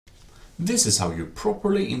This is how you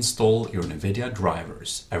properly install your Nvidia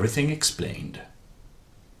drivers. Everything explained.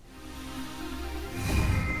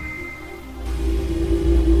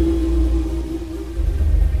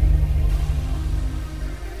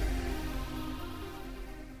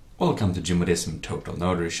 Welcome to GMODISM Total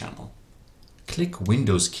Nerdery channel. Click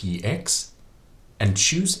Windows key X and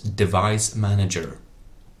choose Device Manager.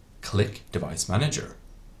 Click Device Manager.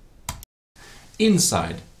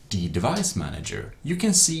 Inside the Device Manager, you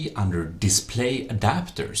can see under Display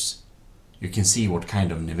Adapters, you can see what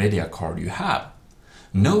kind of Nvidia card you have.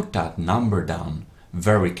 Note that number down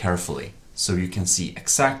very carefully so you can see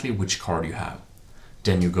exactly which card you have.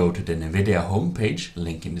 Then you go to the Nvidia homepage,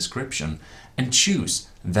 link in description, and choose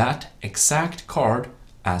that exact card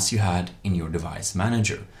as you had in your Device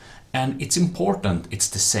Manager. And it's important it's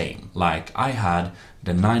the same, like I had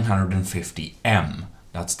the 950M,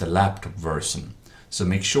 that's the laptop version. So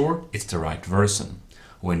make sure it's the right version.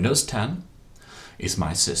 Windows 10 is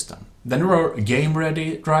my system. Then there are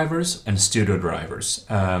game-ready drivers and studio drivers.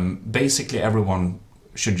 Basically everyone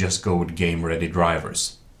should just go with game-ready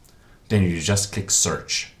drivers. Then you just click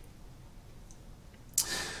search.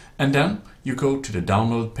 And then you go to the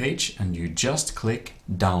download page and you just click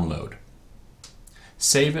download.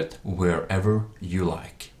 Save it wherever you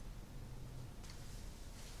like.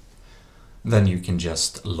 Then you can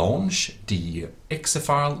just launch the exe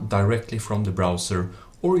file directly from the browser,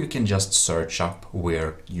 or you can just search up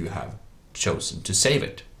where you have chosen to save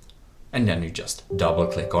it. And then you just double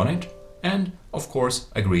click on it and of course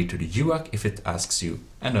agree to the UAC if it asks you,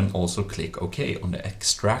 and then also click OK on the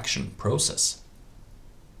extraction process.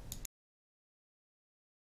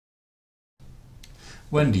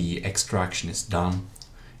 When the extraction is done,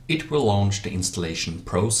 it will launch the installation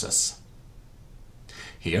process.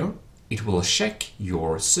 Here, it will check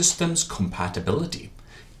your system's compatibility.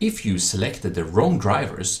 If you selected the wrong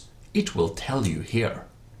drivers, it will tell you here.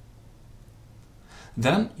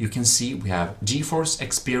 Then you can see we have GeForce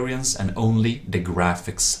Experience and only the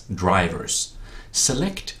graphics drivers.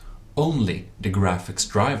 Select only the graphics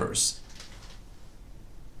drivers.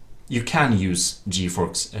 You can use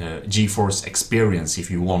GeForce Experience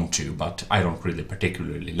if you want to, but I don't really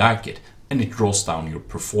particularly like it, and it draws down your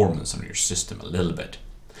performance on your system a little bit.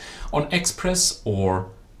 On Express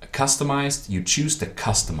or Customized, you choose the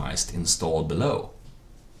Customized install below.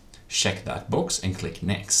 Check that box and click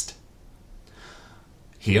Next.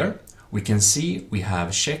 Here we can see we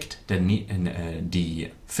have checked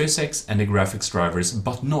the physics and the graphics drivers,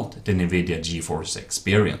 but not the Nvidia GeForce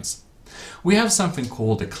Experience. We have something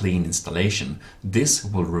called a clean installation. This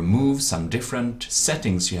will remove some different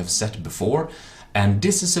settings you have set before, and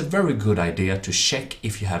this is a very good idea to check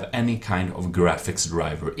if you have any kind of graphics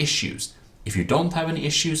driver issues. If you don't have any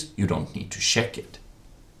issues, you don't need to check it.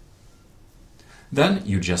 Then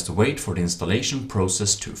you just wait for the installation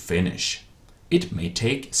process to finish. It may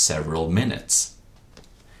take several minutes.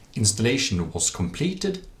 Installation was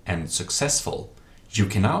completed and successful. You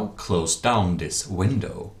can now close down this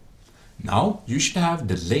window. Now you should have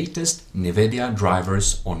the latest Nvidia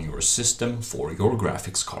drivers on your system for your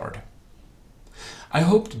graphics card. I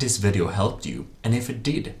hope this video helped you, and if it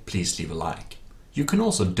did, please leave a like. You can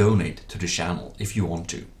also donate to the channel if you want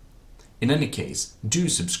to. In any case, do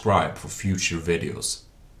subscribe for future videos.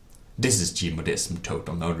 This is GMODISM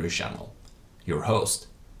Total Nerdery channel. Your host,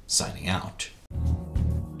 signing out.